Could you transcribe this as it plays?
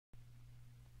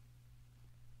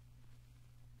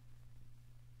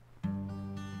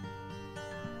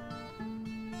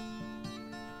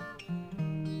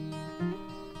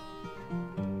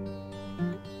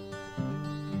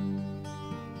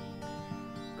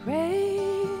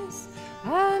Grace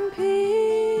and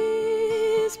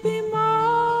peace be multiplied.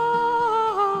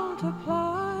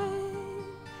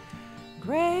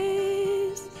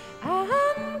 Grace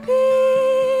and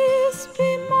peace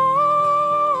be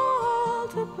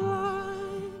multiplied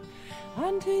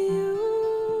unto you,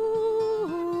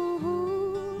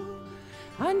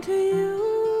 unto you,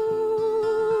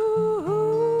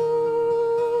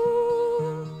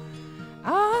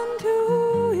 unto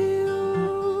you,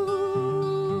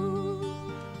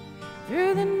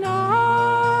 through the knowledge,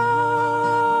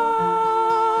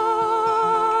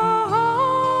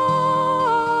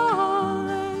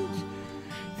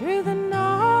 through the knowledge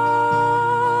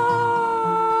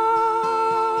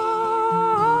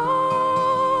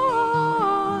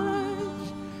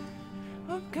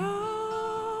of God,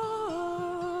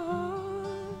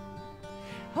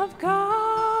 of God,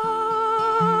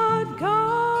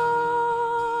 God,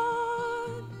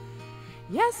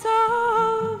 yes,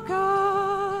 of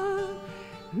God,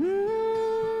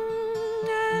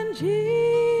 and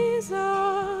Jesus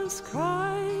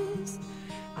Christ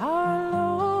our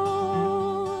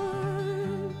Lord,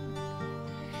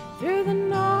 through the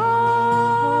knowledge,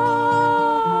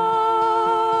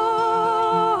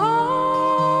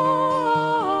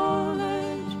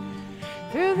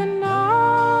 through the knowledge,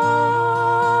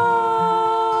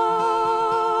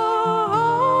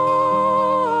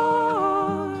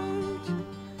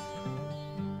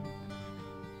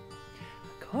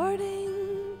 according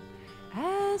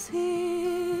as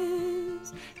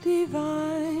His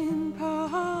divine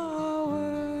power,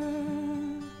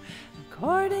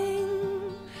 according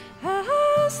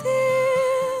as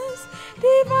His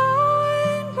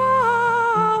divine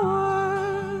power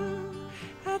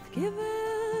hath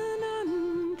given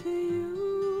unto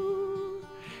you,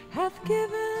 hath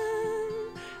given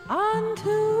unto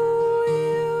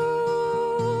you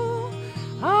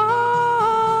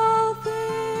all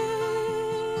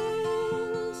things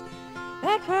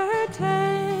that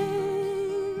pertain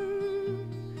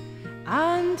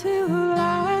unto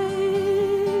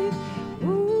life.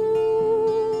 Ooh.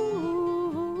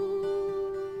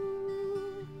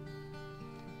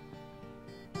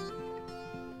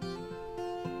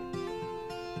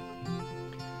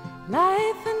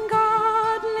 Life and godliness,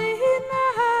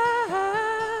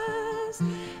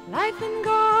 life and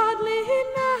godliness,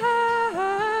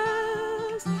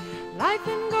 life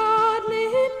and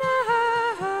godliness,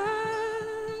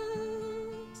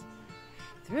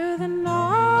 through the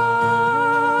knowledge,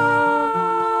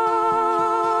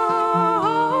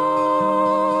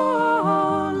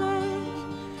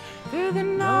 through the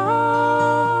knowledge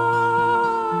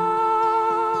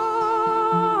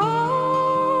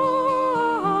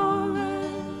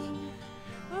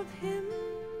of Him,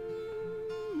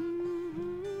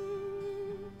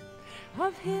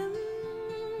 of Him,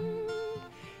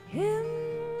 Him,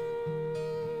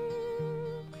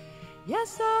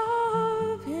 yes,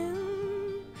 of Him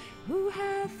who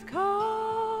hath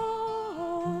called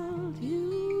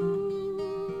you.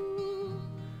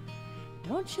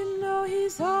 Don't you know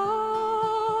He's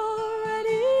already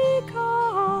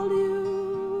called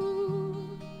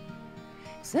you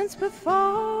since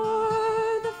before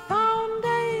the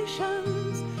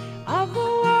foundations of the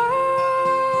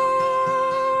world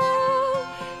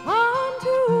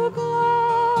unto glory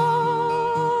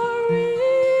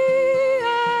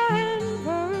and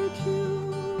virtue?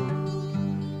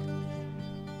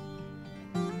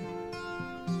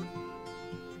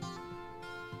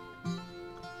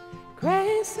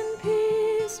 Grace and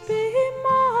peace be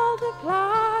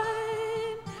multiplied,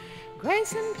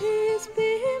 grace and peace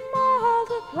be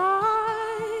multiplied,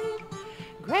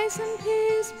 grace and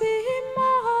peace be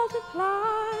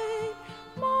multiplied,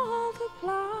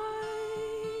 multiplied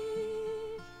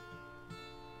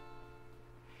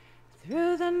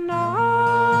through the night.